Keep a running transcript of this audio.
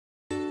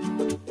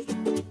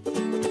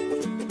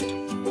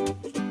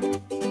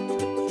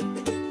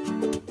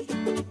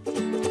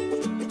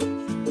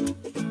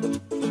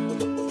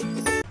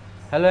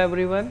Hello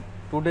everyone,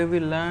 today we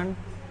learn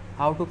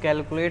how to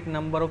calculate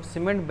number of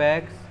cement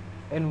bags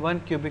in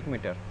 1 cubic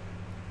meter,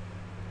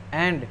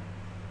 and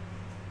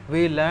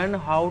we learn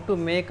how to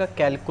make a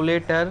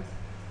calculator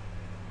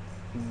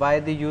by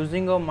the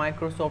using of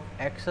Microsoft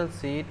Excel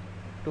sheet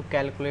to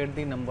calculate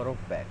the number of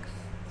bags.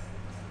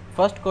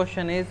 First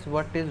question is,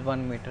 what is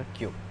 1 meter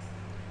cube?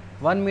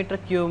 1 meter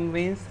cube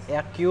means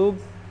a cube,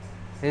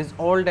 his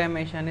all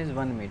dimension is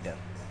 1 meter.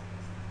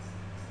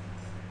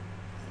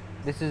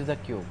 This is the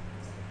cube.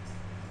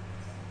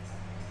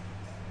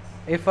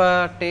 If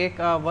I take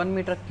a 1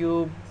 meter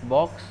cube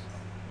box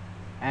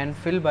and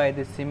fill by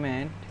the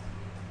cement,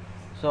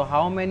 so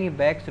how many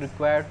bags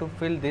required to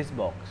fill this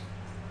box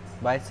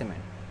by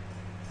cement?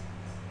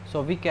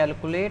 So we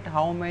calculate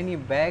how many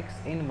bags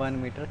in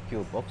 1 meter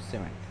cube of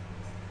cement.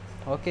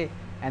 Okay,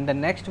 and the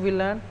next we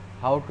learn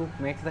how to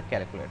make the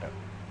calculator.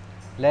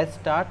 Let's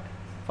start.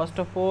 First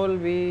of all,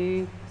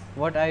 we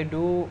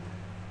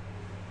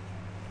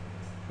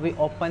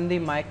open the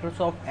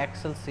Microsoft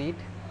Excel sheet.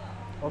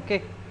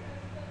 Okay.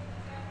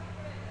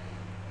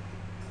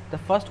 The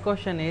first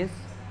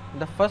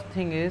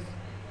thing is,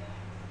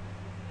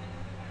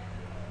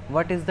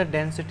 what is the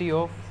density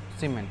of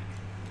cement?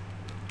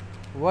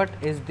 What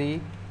is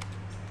the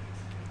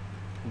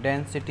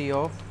density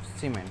of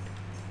cement?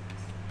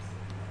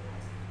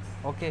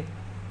 Okay,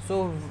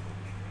 so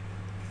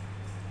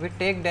we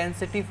take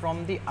density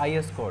from the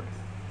IS code.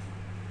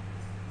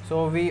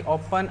 So we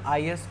open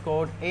IS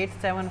code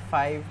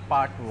 875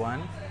 part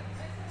 1.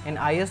 In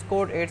IS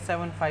code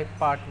 875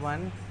 part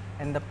 1,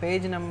 and the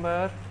page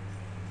number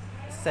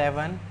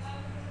 7,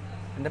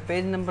 in the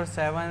page number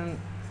 7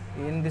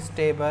 in this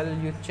table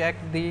you check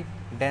the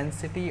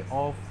density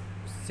of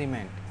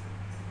cement.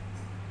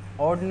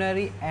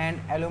 Ordinary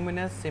and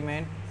aluminous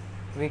cement,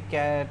 we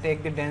can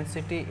take the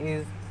density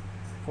is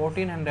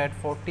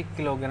 1440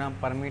 kilogram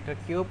per meter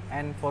cube,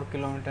 and for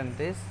kilometer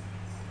this,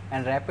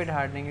 and rapid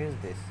hardening is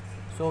this.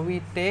 So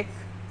we take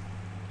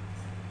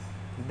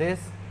this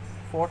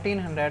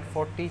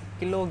 1440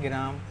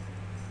 kilogram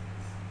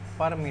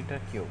per meter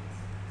cube.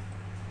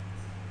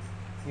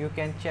 You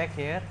can check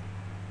here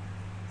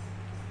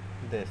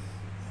this.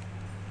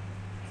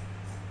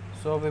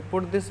 So we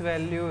put this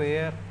value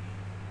here.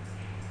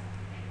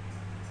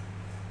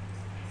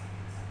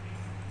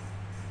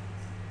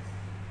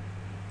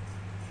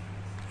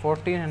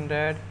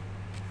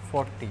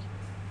 (1440),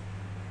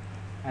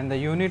 and the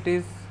unit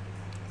is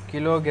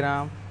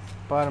kilogram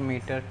per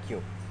meter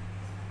cube.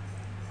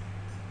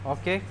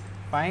 Okay,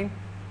 fine.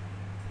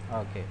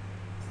 Okay,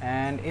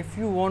 and if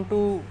you want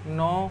to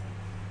know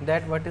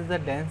that what is the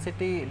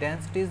density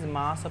is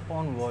mass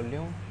upon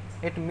volume.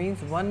 It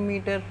means 1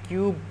 meter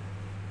cube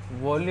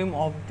volume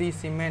of the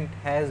cement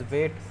has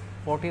weight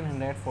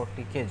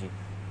 1440 kg.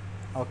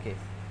 Okay,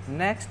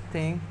 next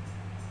thing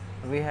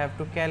we have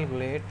to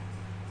calculate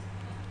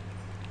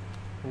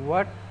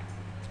what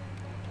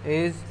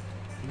is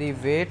the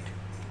weight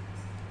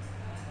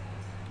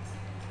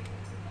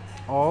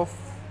of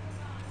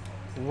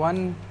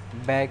 1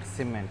 bag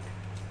cement.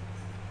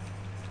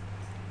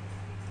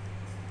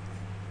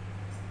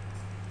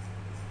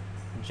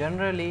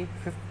 Generally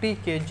 50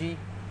 kg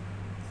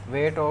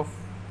weight of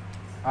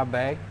a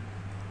bag.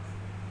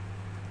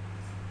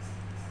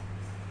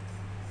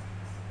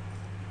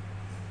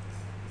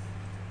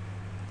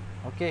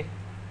 Okay,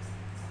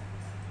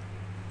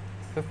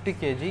 50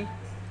 kg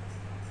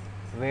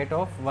weight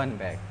of 1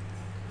 bag.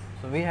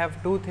 So we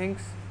have two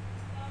things.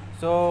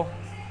 So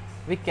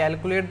we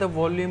calculate the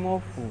volume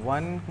of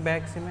 1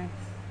 bag cement.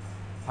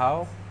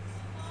 How?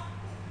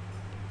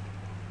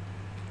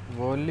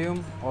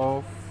 Volume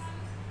of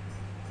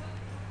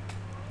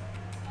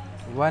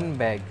 1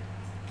 bag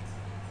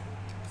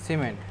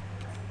cement.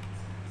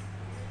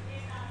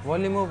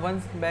 Volume of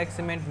 1 bag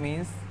cement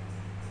means,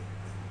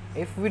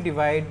 if we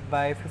divide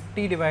by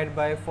 50 divided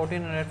by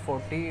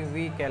 1440,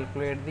 we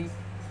calculate the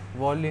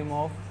volume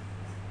of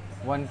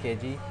 1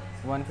 kg,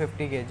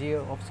 150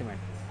 kg of cement.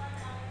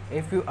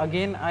 If you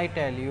again I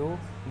tell you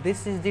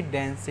this is the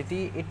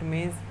density, it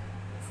means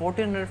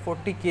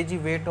 1440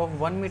 kg weight of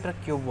 1 meter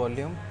cube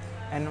volume,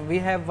 and we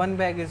have 1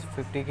 bag is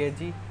 50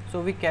 kg.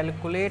 So we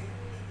calculate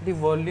the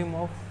volume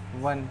of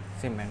 1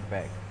 cement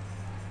bag.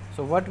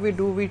 So what we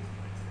do, we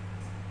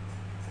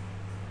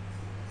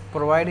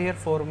provide here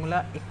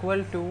formula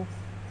equal to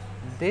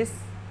this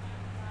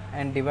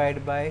and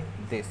divide by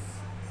this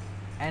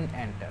and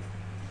enter.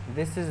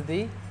 This is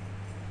the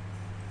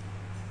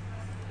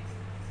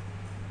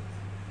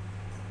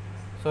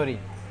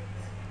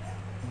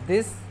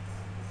this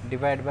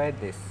divide by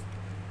this,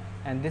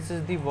 and this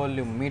is the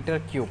volume meter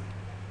cube.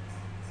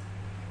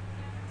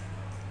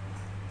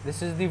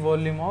 This is the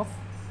volume of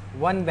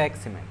 1 bag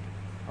cement.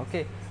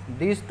 Okay,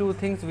 these two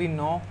things we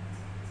know.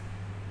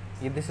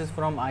 This is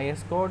from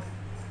IS code,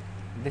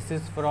 this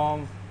is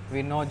from,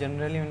 we know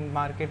generally in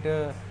market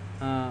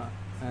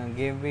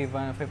gave we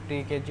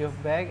 150 kg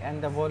of bag,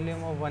 and the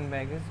volume of 1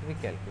 bag is we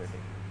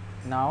calculated.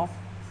 Now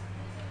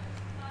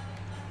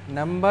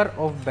number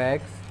of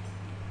bags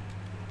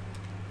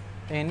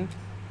in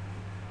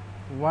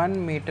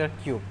 1 meter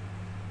cube.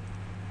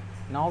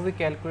 Now we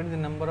calculate the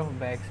number of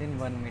bags in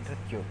 1 meter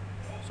cube.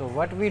 So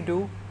what we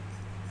do,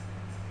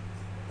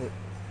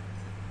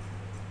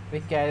 we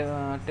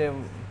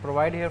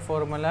provide here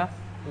formula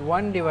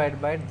 1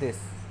 divided by this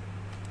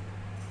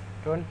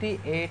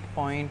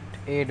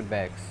 28.8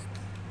 bags.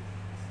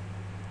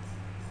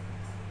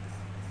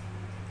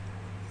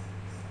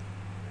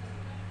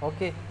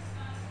 Okay,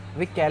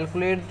 we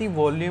calculate the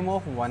volume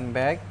of one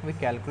bag. We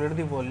calculate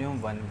the volume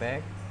of one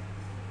bag.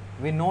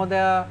 We know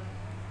the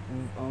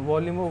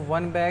volume of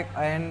one bag,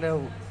 and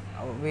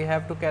we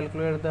have to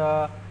calculate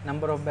the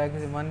number of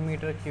bags in 1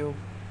 meter cube.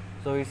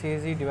 So it's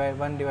easy,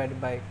 1 divided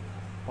by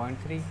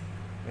 0.3.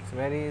 It's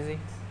very easy.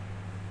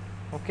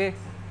 Okay,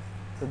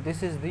 so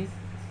this is the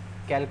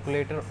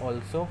calculator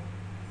also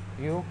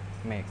you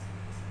make.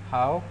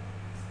 How?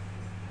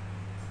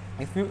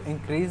 If you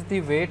increase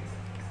the weight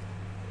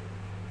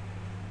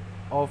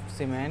of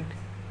cement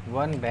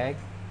one bag,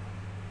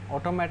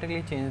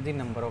 automatically change the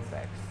number of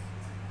bags.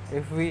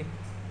 If we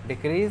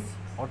decrease,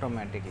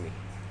 automatically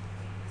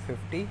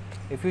 50.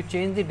 If you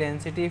change the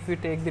density, if you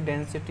take the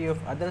density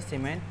of other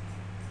cement,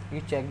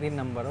 you check the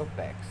number of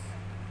bags.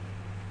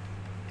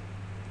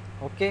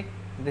 Okay,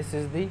 this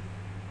is the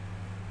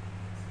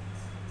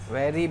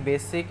very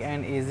basic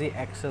and easy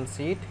Excel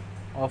sheet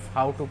of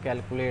how to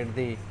calculate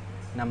the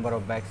number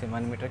of bags in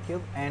 1 meter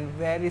cube, and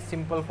very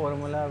simple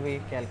formula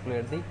we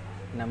calculate the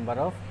number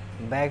of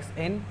bags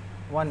in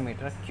 1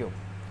 meter cube.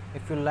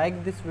 If you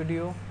like this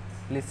video,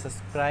 please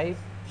subscribe,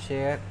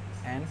 share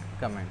and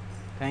comment.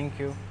 Thank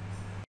you.